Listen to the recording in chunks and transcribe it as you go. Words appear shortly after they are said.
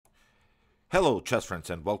Hello chess friends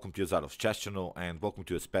and welcome to Jozarov's chess channel and welcome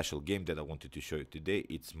to a special game that I wanted to show you today.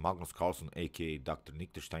 It's Magnus Carlsen aka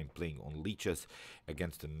DrNykterstein playing on Lichess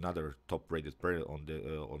against another top rated player on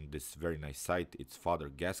this very nice site. It's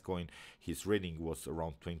FatherGascoigne. His rating was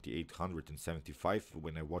around 2875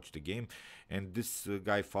 when I watched the game, and this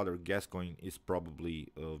guy FatherGascoigne is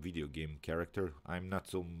probably a video game character. I'm not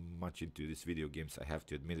so much into these video games, I have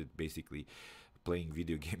to admit it. Basically playing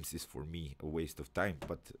video games is for me a waste of time,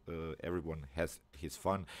 but everyone has his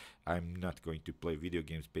fun. I'm not going to play video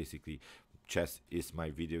games. Basically chess is my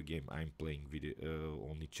video game. I'm playing video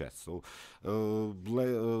only chess. So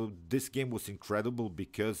this game was incredible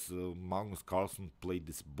because Magnus Carlsen played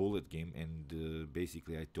this bullet game, and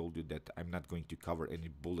basically I told you that I'm not going to cover any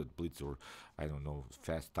bullet blitz or I don't know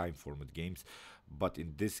fast time format games, but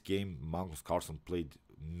in this game Magnus Carlsen played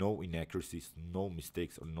no inaccuracies, no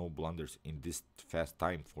mistakes or no blunders in this fast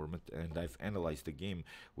time format, and I've analyzed the game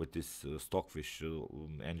with this stockfish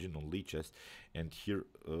engine on Lichess, and here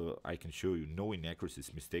I can show you no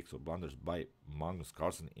inaccuracies, mistakes or blunders by Magnus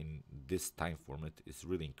Carlsen in this time format. Is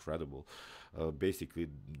really incredible. Basically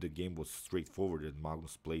the game was straightforward and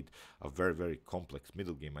Magnus played a very complex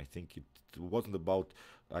middle game. I think it wasn't about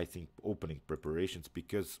opening preparations,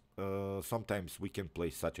 because sometimes we can play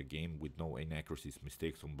such a game with no inaccuracies,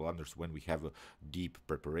 mistakes or blunders when we have a deep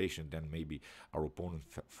preparation. Then maybe our opponent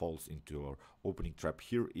falls into our opening trap.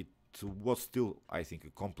 Here it was still, I think, a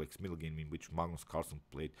complex middle game in which Magnus Carlsen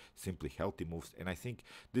played simply healthy moves, and I think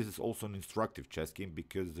this is also an instructive chess game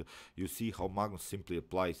because you see how Magnus simply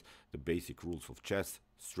applies the basic rules of chess,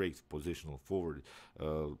 straight positional forward,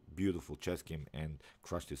 beautiful chess game, and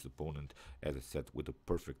crushed his opponent, as I said, with a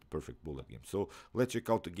perfect bullet game. So let's check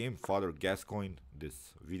out the game. FatherGascoigne,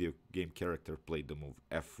 this video game character, played the move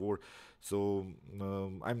f4. So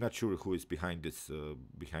I'm not sure who is behind this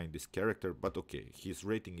character, but okay, his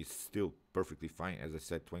rating is still perfectly fine. As I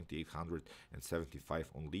said, 2875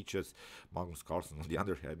 on Lichess. Magnus Carlsen, on the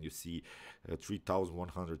other hand, you see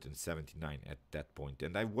 3179 at that point.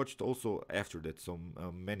 And I watched also after that some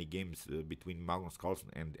many games between Magnus Carlsen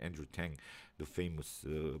and Andrew Tang, the famous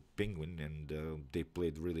penguin, and they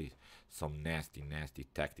played really some nasty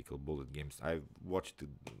tactical bullet games. I've watched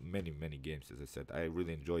many games. As I said, I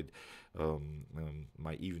really enjoyed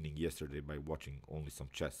my evening yesterday by watching only some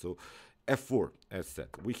chess. So f4, as said,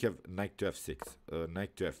 we have knight to f6,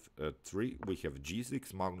 knight to f3, we have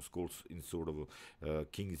g6. Magnus goes in sort of a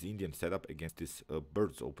King's Indian setup against this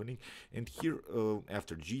bird's opening, and here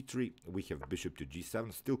after g3 we have bishop to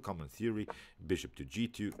g7, still common theory, bishop to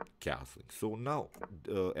g2, castling. So now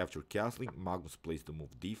after castling, Magnus plays the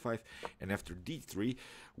move d5, and after d3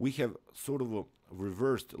 we have sort of a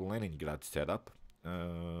reversed Leningrad setup.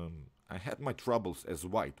 I had my troubles as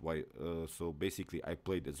white, so basically I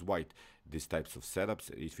played as white these types of setups.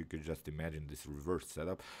 If you could just imagine this reverse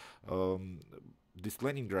setup, this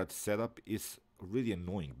Leningrad setup is really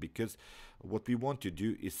annoying, because what we want to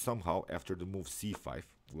do is somehow after the move c5,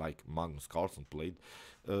 like Magnus Carlsen played,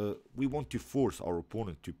 we want to force our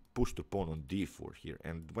opponent to push the pawn on d4 here,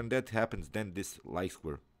 and when that happens, then this light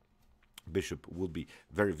square bishop will be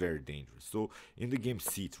very dangerous. So in the game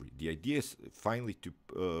c3, the idea is finally to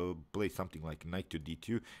play something like knight to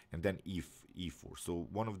d2 and then e4. So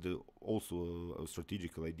one of the also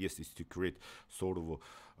strategical ideas is to create sort of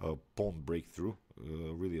a pawn breakthrough,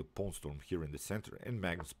 really a pawn storm here in the center, and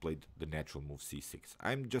Magnus played the natural move c6.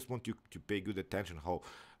 I just want you to pay good attention how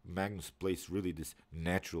Magnus plays really this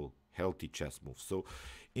natural healthy chess move. So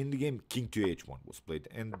in the game, king to h1 was played,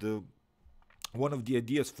 and one of the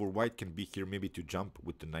ideas for white can be here maybe to jump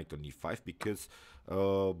with the knight on e5, because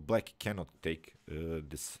black cannot take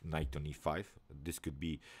this knight on e5. This could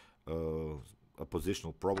be a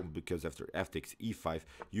positional problem, because after f takes e5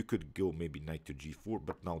 you could go maybe knight to g4,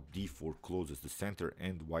 but now d4 closes the center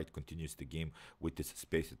and white continues the game with this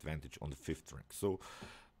space advantage on the 5th rank. So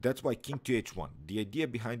that's why king to h1. The idea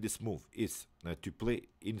behind this move is to play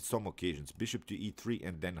in some occasions bishop to e3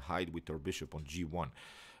 and then hide with our bishop on g1.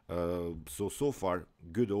 So far,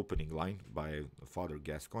 good opening line by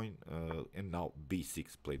FatherGascoigne, and now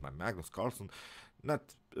b6 played by Magnus Carlsen.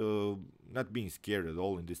 Not being scared at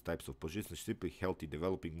all in these types of positions, simply healthy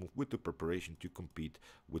developing move with the preparation to compete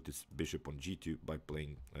with this bishop on g2 by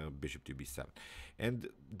playing bishop to b7. And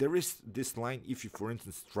there is this line, if you for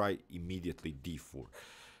instance try immediately d4,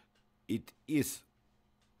 it is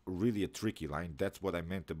really a tricky line. That's what I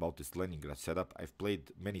meant about this Leningrad setup. I've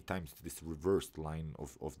played many times this reversed line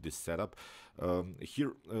of this setup.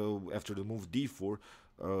 Here after the move d4,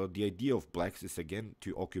 the idea of blacks is again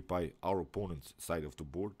to occupy our opponent's side of the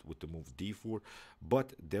board with the move d4,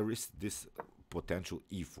 but there is this potential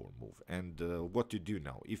e4 move. And what to do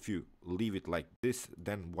now? If you leave it like this,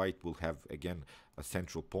 then white will have again a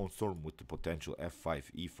central pawn storm with the potential f5,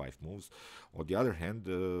 e5 moves. On the other hand,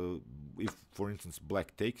 if for instance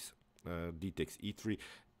black takes, d takes e3,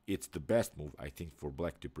 it's the best move I think for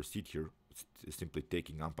black to proceed here. It's simply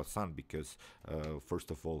taking en passant because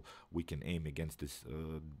first of all we can aim against this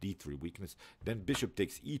d3 weakness. Then bishop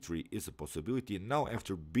takes e3 is a possibility, and now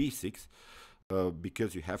after b6,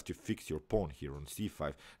 because you have to fix your pawn here on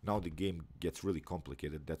c5, now the game gets really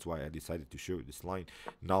complicated. That's why I decided to show you this line.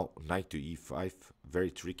 Now knight to e5,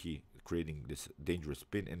 very tricky, creating this dangerous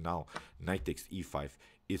pin, and now knight takes e5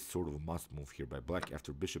 is sort of a must move here by black.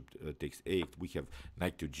 After bishop takes a8, we have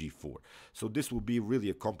knight to g4. So this will be really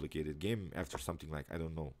a complicated game. After something like, I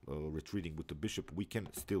don't know, retreating with the bishop, we can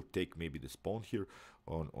still take maybe this pawn here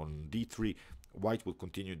on d3. White will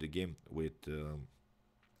continue the game with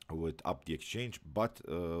up the exchange, but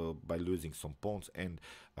by losing some pawns and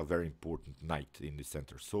a very important knight in the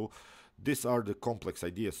center. So these are the complex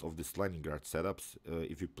ideas of this Leningrad setups.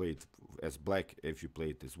 If you play it as black, if you play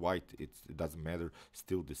it as white, it doesn't matter.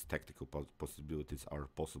 Still, these tactical possibilities are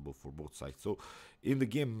possible for both sides. So in the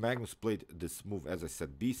game, Magnus played this move, as I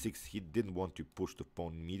said, b6. He didn't want to push the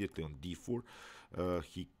pawn immediately on d4.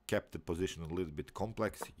 He kept the position a little bit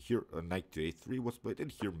complex. Here knight to a3 was played,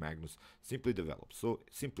 and here Magnus simply developed. So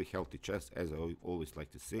simply healthy chess, as I always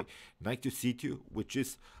like to say. Knight to c2, which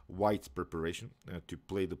is white's preparation to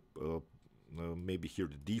play the maybe here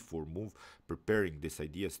the d4 move, preparing these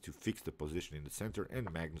ideas to fix the position in the center,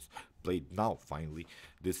 and Magnus played now finally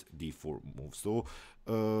this d4 move. So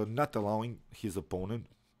not allowing his opponent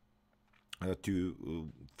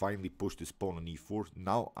to finally push this pawn on e4.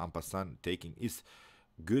 Now en passant taking is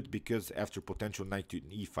good, because after potential knight to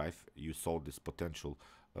e5 you saw this potential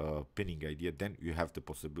pinning idea. Then you have the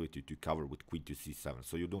possibility to cover with queen to c7,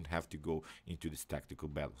 so you don't have to go into this tactical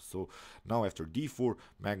battle. So now after d4,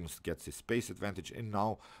 Magnus gets his space advantage, and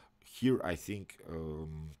now here I think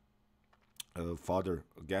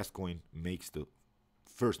FatherGascoigne makes the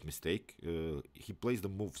first mistake. He plays the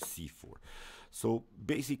move c4. So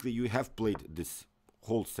basically you have played this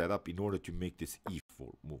whole setup in order to make this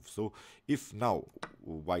e4 move. So if now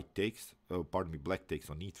white takes, black takes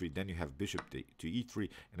on e3, then you have bishop to e3,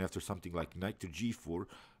 and after something like knight to g4,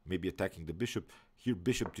 maybe attacking the bishop, here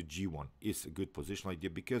bishop to g1 is a good positional idea,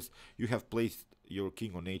 because you have placed your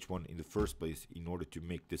king on h1 in the first place in order to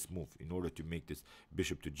make this move, in order to make this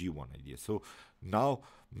bishop to g1 idea. So now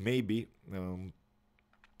maybe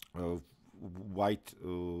white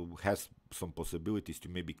has some possibilities to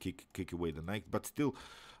maybe kick away the knight, but still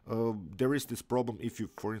there is this problem. If you,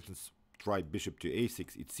 for instance, try bishop to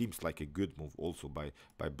a6, it seems like a good move also by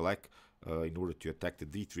black in order to attack the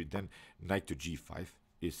d3. Then knight to g5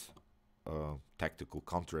 is tactical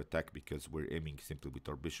counter-attack, because we're aiming simply with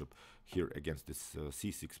our bishop here against this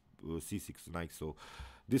c6 knight. So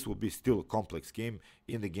this will be still a complex game.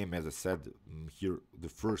 In the game, as I said, here the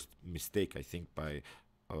first mistake I think by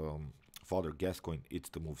FatherGascoigne, it's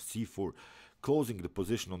the move c4, closing the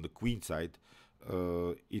position on the queen side.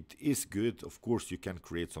 It is good. Of course, you can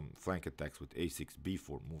create some flank attacks with a6,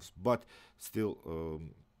 b4 moves, but still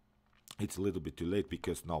it's a little bit too late,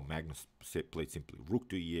 because now Magnus played simply rook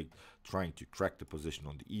to e8, trying to crack the position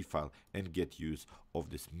on the e file and get use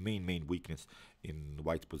of this main weakness in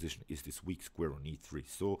white's position, is this weak square on e3.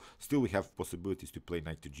 So still we have possibilities to play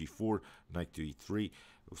knight to g4, knight to e3,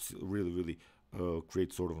 really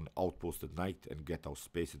create sort of an outposted knight and get our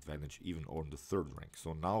space advantage even on the third rank.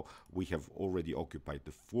 So now we have already occupied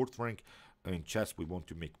the fourth rank. In chess we want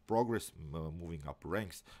to make progress, moving up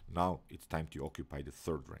ranks. Now it's time to occupy the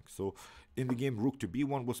third rank. So in the game, rook to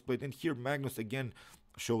b1 was played, and here Magnus again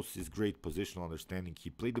shows his great positional understanding. He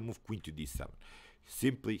played the move queen to d7.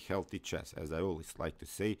 Simply healthy chess, as I always like to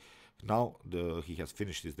say. Now he has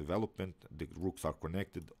finished his development, the rooks are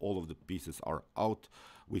connected, all of the pieces are out,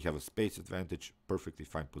 we have a space advantage, perfectly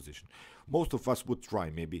fine position. Most of us would try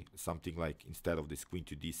maybe something like, instead of this queen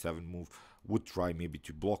to d7 move, would try maybe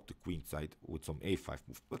to block the queen side with some a5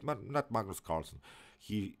 move, but not Magnus Carlsen.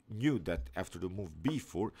 He knew that after the move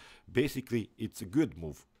b4, basically it's a good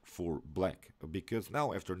move for black, because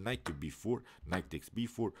now after knight to b4, knight takes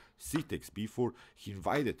b4, c takes b4, he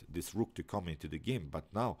invited this rook to come into the game, but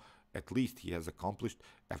now at least he has accomplished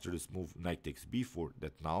after this move knight takes b4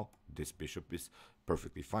 that now this bishop is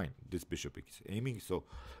perfectly fine. This bishop is aiming. So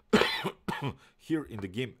here in the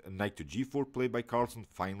game, knight to g4 played by Carlsen,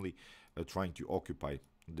 finally trying to occupy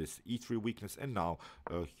this e3 weakness. And now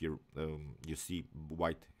here you see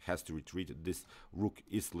white has to retreat. This rook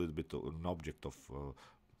is a little bit an object of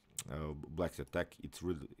black's attack. It's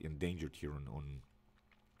really endangered here on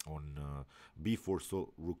on b4,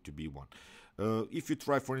 so rook to b1. If you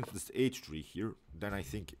try, for instance, h3 here, then I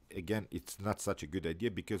think again it's not such a good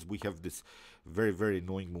idea, because we have this very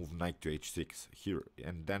annoying move knight to h6 here,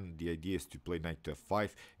 and then the idea is to play knight to f5,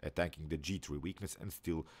 attacking the g3 weakness, and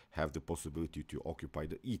still have the possibility to occupy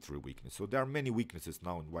the e3 weakness. So there are many weaknesses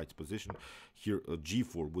now in white's position. Here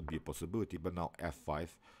g4 would be a possibility, but now f5,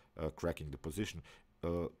 cracking the position.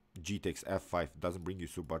 G takes f5 doesn't bring you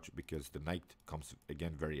so much, because the knight comes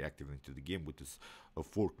again very active into the game with this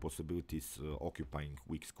fork possibilities, occupying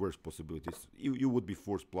weak squares possibilities. You would be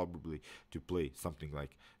forced probably to play something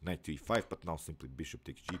like knight to e5, but now simply bishop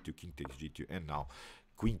takes g2, king takes g2, and now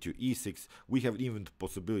queen to e6. We have even the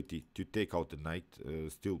possibility to take out the knight,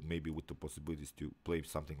 still maybe with the possibilities to play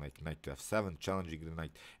something like knight to f7, challenging the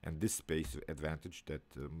knight, and this space advantage that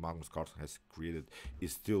Magnus Carlsen has created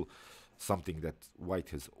is still something that white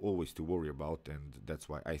has always to worry about, and that's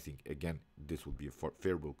why I think again this would be a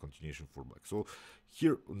favorable continuation for black. So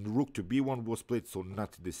here rook to b1 was played, so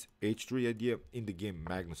not this h3 idea. In the game,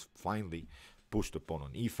 Magnus finally pushed the pawn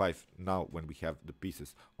on e5. Now when we have the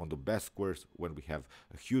pieces on the best squares, when we have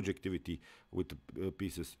a huge activity with the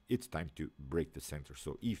pieces, it's time to break the center.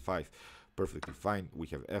 So e5, perfectly fine. We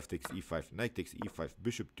have f takes e5, knight takes e5,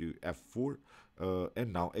 bishop to f4,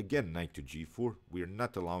 and now again knight to g4. We are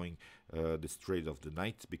not allowing this trade of the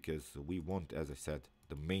knights, because we want, as I said,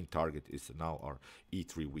 the main target is now our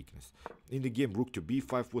e3 weakness. In the game, rook to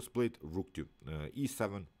b5 was played, rook to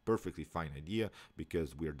e7, perfectly fine idea,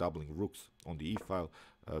 because we are doubling rooks on the e-file,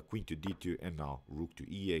 queen to d2, and now rook to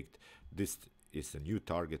e8. This is a new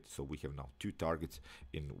target, so we have now two targets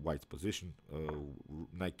in white's position.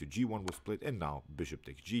 Knight to g1 was played, and now bishop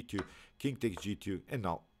takes g2, king takes g2, and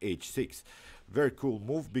now h6. Very cool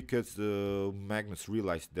move, because Magnus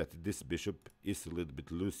realized that this bishop is a little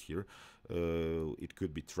bit loose here. It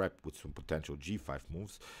could be trapped with some potential g5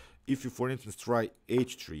 moves. If you, for instance, try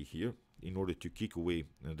h3 here in order to kick away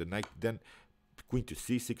the knight, then queen to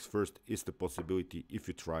c6 first is the possibility. If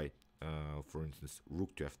you try for instance,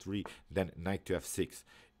 rook to f3, then knight to f6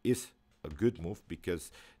 is a good move,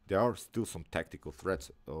 because there are still some tactical threats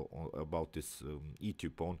about this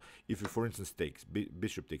e2 pawn. If you, for instance, takes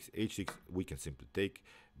bishop takes h6, we can simply take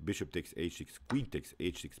bishop takes h6, queen takes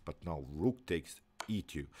h6, but now rook takes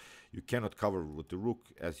e2. You cannot cover with the rook,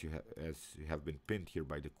 as you have been pinned here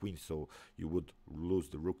by the queen, so you would lose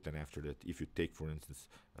the rook. Then after that, if you take, for instance,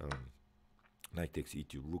 knight takes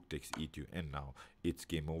e2, rook takes e2, and now it's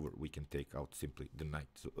game over. We can take out simply the knight,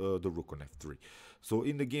 so, the rook on f3. So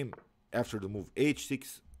in the game, after the move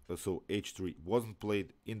h6, so h3 wasn't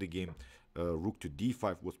played in the game. Rook to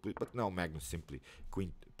d5 was played, but now Magnus simply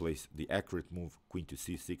queen plays the accurate move, queen to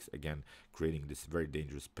c6, again creating this very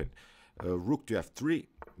dangerous pin. Rook to f3,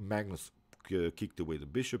 Magnus kicked away the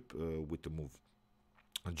bishop with the move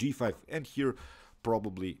on g5, and here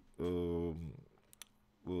probably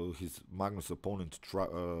his Magnus opponent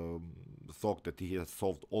thought that he has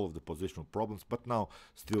solved all of the positional problems, but now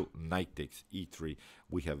still knight takes e3.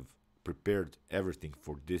 We have prepared everything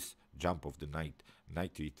for this jump of the knight.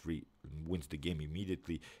 Knight to e3 wins the game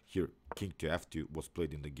immediately. Here king to f2 was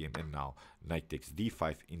played in the game, and now knight takes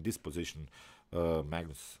d5. In this position,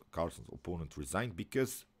 Magnus Carlsen's opponent resigned,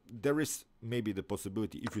 because there is maybe the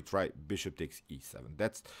possibility if you try bishop takes e7.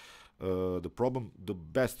 That's the problem. The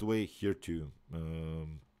best way here to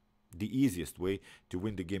the easiest way to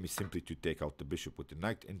win the game is simply to take out the bishop with the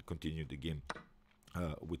knight and continue the game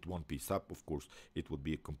with one piece up. Of course, it would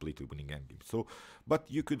be a completely winning endgame. So, but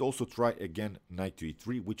you could also try again knight to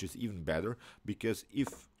e3, which is even better, because if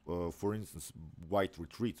for instance white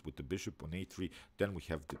retreats with the bishop on a3, then we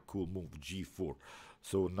have the cool move g4.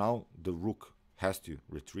 So now the rook has to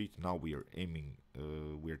retreat. Now we are aiming,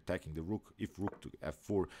 we're attacking the rook. If rook to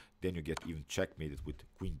f4, then you get even checkmated with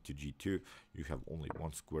queen to g2. You have only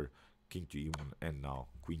one square, king to e1, and now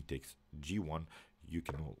queen takes g1. You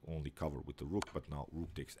can only cover with the rook, but now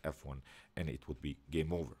rook takes f1, and it would be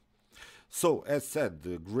game over. So, as said,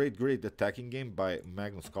 the great attacking game by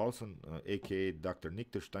Magnus Carlsen, aka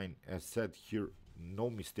DrNykterstein. As said here, no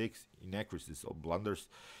mistakes, inaccuracies, or blunders.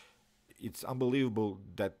 It's unbelievable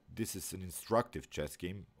that this is an instructive chess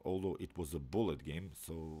game, although it was a bullet game,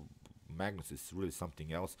 so Magnus is really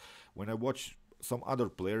something else. When I watch some other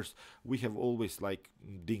players, we have always like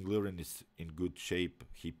Ding Liren is in good shape,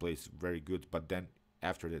 he plays very good, but then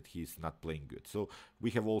after that he's not playing good. So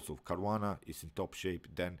we have also Caruana is in top shape,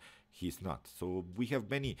 then he's not. So we have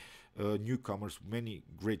many newcomers, many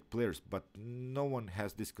great players, but no one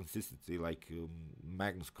has this consistency like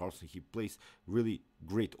Magnus Carlsen. He plays really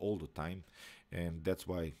great all the time, and that's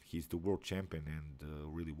why he's the world champion and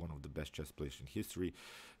really one of the best chess players in history.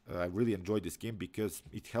 I really enjoyed this game because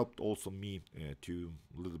it helped also me to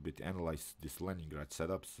a little bit analyze this Leningrad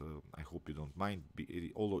setups. I hope you don't mind,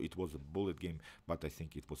 although it was a bullet game, but I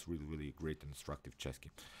think it was really great and instructive chess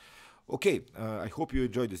game. Okay, I hope you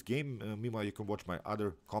enjoyed this game. Meanwhile, you can watch my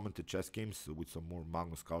other commented chess games with some more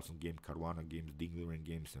Magnus Carlsen game, Caruana games, Dingleren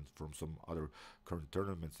games, and from some other current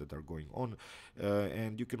tournaments that are going on.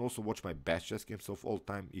 And you can also watch my best chess games of all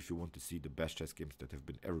time if you want to see the best chess games that have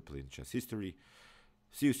been ever played in chess history.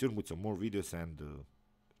 See you soon with some more videos, and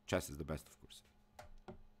chess is the best, of course.